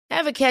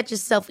Ever catch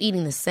yourself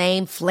eating the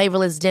same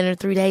flavorless dinner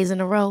 3 days in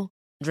a row?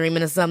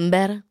 Dreaming of something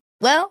better?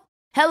 Well,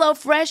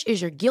 HelloFresh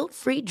is your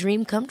guilt-free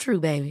dream come true,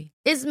 baby.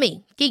 It's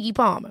me, Keke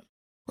Palmer.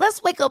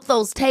 Let's wake up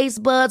those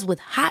taste buds with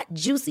hot,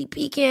 juicy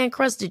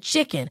pecan-crusted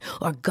chicken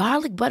or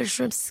garlic butter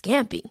shrimp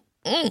scampi.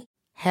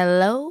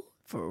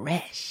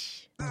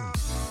 HelloFresh.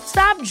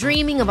 Stop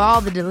dreaming of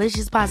all the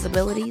delicious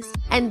possibilities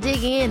and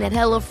dig in at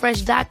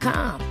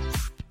HelloFresh.com.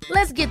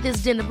 Let's get this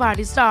dinner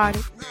party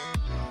started.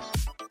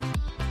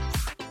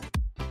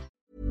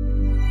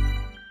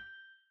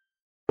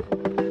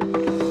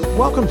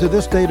 Welcome to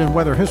This Date in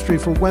Weather History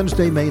for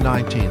Wednesday, May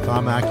 19th.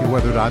 I'm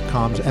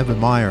AccuWeather.com's Evan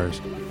Myers.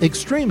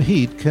 Extreme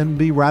heat can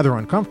be rather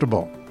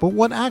uncomfortable, but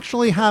what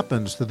actually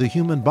happens to the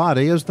human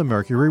body as the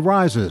mercury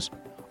rises?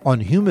 On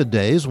humid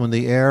days, when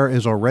the air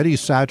is already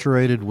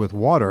saturated with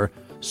water,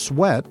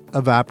 sweat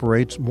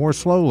evaporates more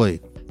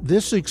slowly.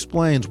 This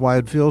explains why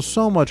it feels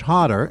so much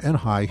hotter in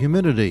high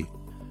humidity.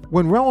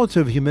 When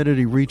relative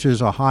humidity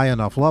reaches a high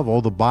enough level,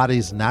 the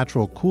body's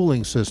natural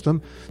cooling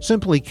system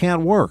simply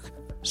can't work.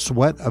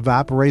 Sweat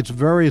evaporates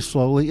very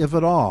slowly, if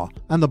at all,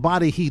 and the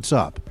body heats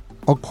up.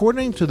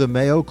 According to the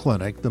Mayo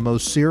Clinic, the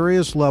most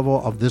serious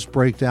level of this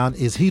breakdown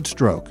is heat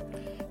stroke,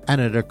 and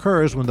it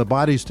occurs when the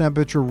body's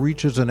temperature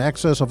reaches an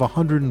excess of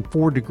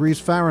 104 degrees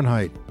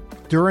Fahrenheit.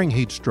 During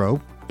heat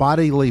stroke,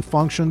 bodily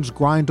functions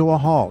grind to a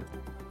halt.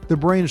 The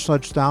brain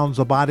shuts down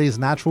the body's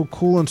natural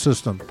coolant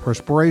system,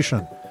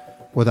 perspiration.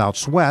 Without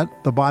sweat,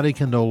 the body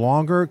can no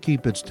longer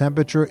keep its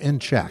temperature in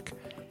check.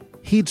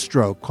 Heat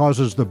stroke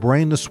causes the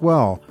brain to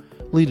swell,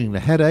 leading to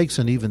headaches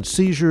and even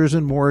seizures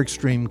in more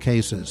extreme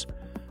cases.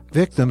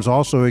 Victims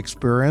also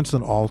experience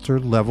an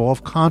altered level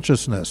of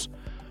consciousness.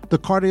 The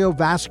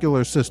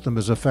cardiovascular system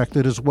is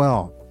affected as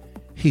well.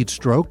 Heat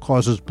stroke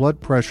causes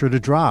blood pressure to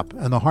drop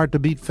and the heart to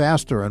beat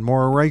faster and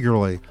more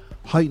irregularly,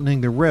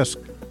 heightening the risk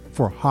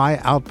for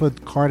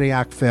high-output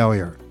cardiac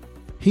failure.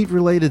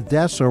 Heat-related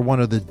deaths are one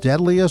of the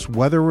deadliest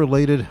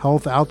weather-related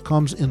health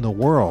outcomes in the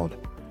world.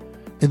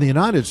 In the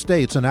United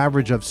States, an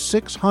average of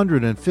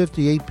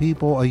 658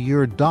 people a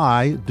year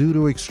die due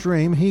to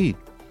extreme heat.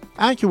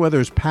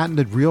 AccuWeather's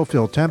patented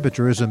real-feel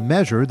temperature is a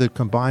measure that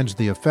combines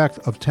the effect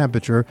of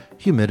temperature,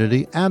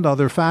 humidity, and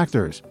other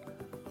factors.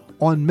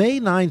 On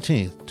May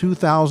 19,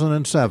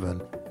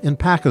 2007, in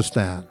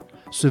Pakistan,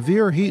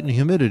 severe heat and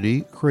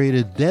humidity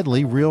created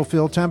deadly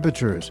real-feel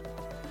temperatures.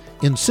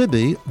 In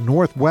Sibi,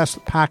 northwest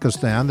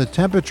Pakistan, the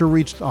temperature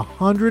reached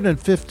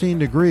 115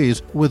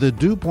 degrees with a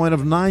dew point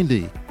of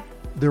 90.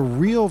 The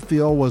real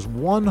feel was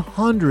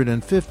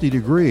 150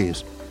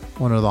 degrees,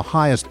 one of the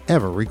highest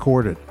ever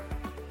recorded.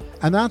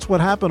 And that's what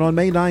happened on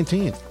May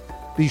 19th.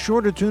 Be sure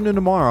to tune in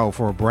tomorrow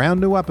for a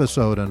brand new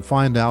episode and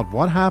find out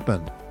what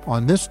happened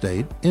on this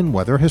date in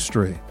weather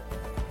history.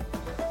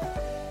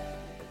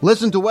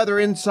 Listen to Weather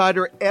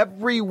Insider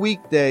every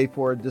weekday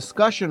for a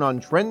discussion on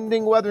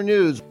trending weather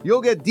news.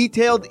 You'll get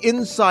detailed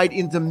insight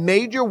into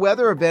major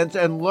weather events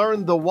and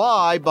learn the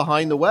why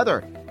behind the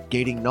weather,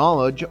 gaining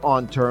knowledge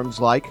on terms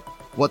like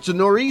what's a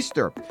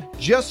nor'easter?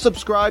 Just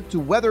subscribe to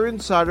Weather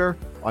Insider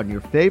on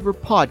your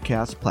favorite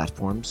podcast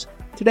platforms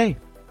today.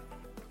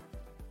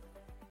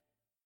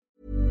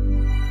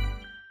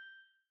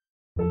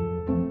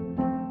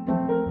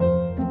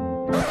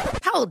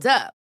 Hold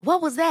up. What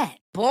was that?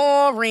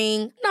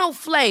 Boring. No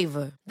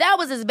flavor. That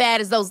was as bad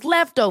as those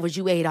leftovers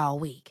you ate all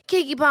week.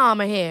 Keke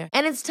Palmer here,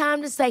 and it's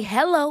time to say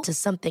hello to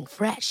something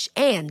fresh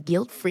and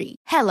guilt-free.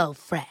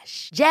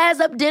 HelloFresh. Jazz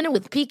up dinner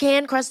with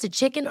pecan-crusted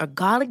chicken or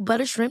garlic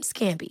butter shrimp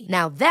scampi.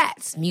 Now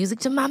that's music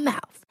to my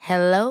mouth.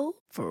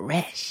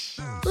 HelloFresh.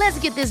 Let's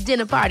get this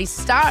dinner party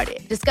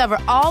started. Discover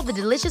all the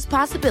delicious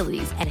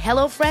possibilities at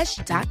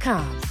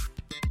HelloFresh.com.